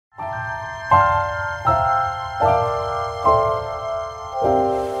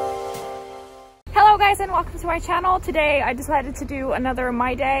my channel. Today I decided to do another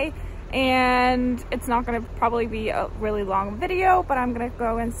my day, and it's not going to probably be a really long video, but I'm going to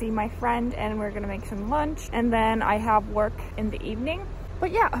go and see my friend and we're going to make some lunch, and then I have work in the evening.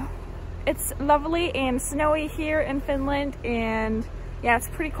 But yeah, it's lovely and snowy here in Finland, and yeah, it's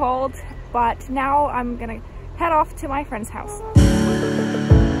pretty cold, but now I'm gonna head off to my friend's house.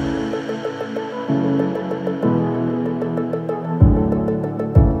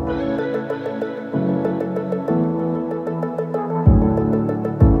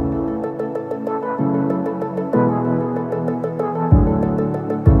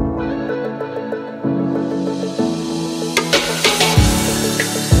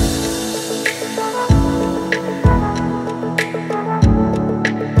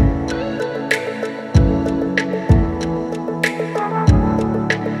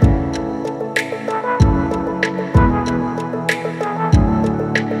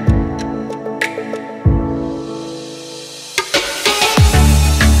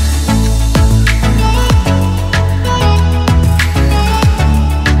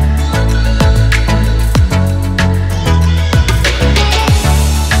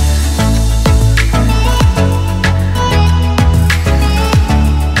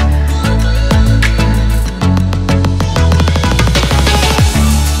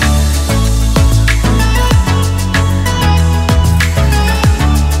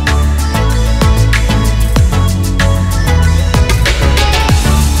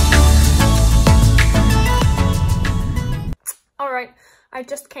 I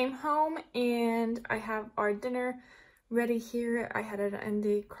just came home and I have our dinner ready here. I had it in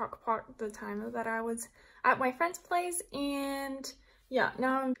the crock pot the time that I was at my friend's place, and yeah,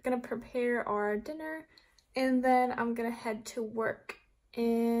 now I'm gonna prepare our dinner and then I'm gonna head to work.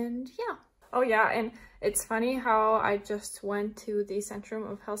 And yeah, oh yeah, and it's funny how I just went to the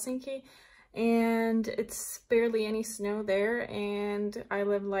centrum of Helsinki and it's barely any snow there, and I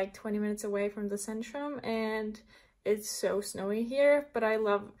live like 20 minutes away from the centrum and it's so snowy here. But I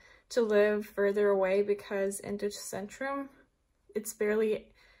love to live further away because in the centrum it's barely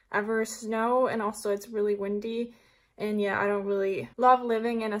ever snow, and also it's really windy, and yeah, I don't really love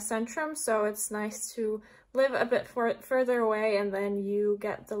living in a centrum, so it's nice to live a bit further away, and then you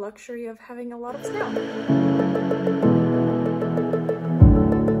get the luxury of having a lot of snow.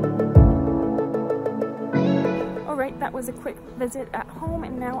 Alright, that was a quick visit at home,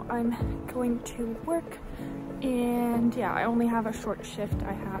 and now I'm going to work. And yeah, I only have a short shift.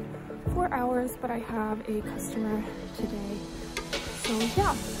 I have 4 hours, but I have a customer today. So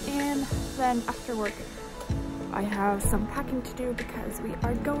yeah, and then after work, I have some packing to do because we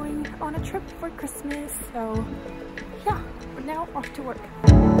are going on a trip for Christmas. So yeah, we're now off to work.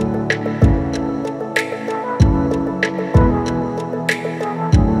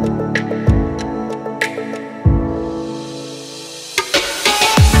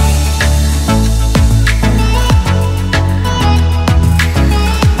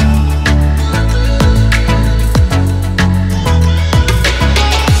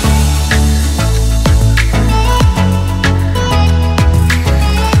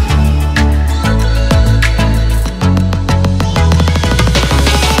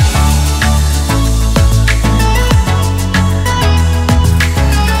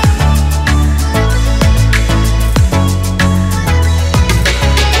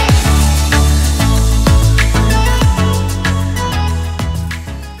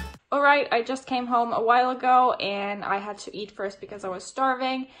 I just came home a while ago and I had to eat first because I was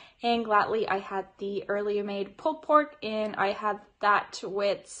starving, and gladly I had the earlier made pulled pork, and I had that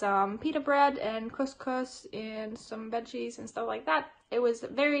with some pita bread and couscous and some veggies and stuff like that. It was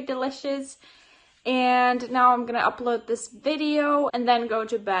very delicious, and now I'm gonna upload this video and then go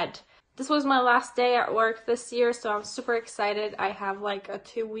to bed. This was my last day at work this year, so I'm super excited. I have like a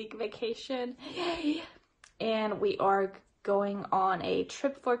 2-week vacation. Yay! And we are going on a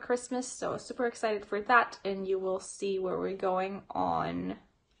trip for Christmas, so super excited for that, and you will see where we're going on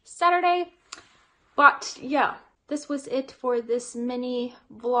Saturday. But yeah, this was it for this mini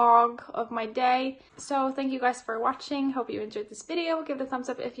vlog of my day. So thank you guys for watching. Hope you enjoyed this video. Give it a thumbs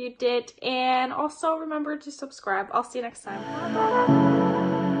up if you did, and also remember to subscribe. I'll see you next time.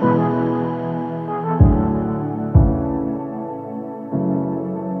 Bye.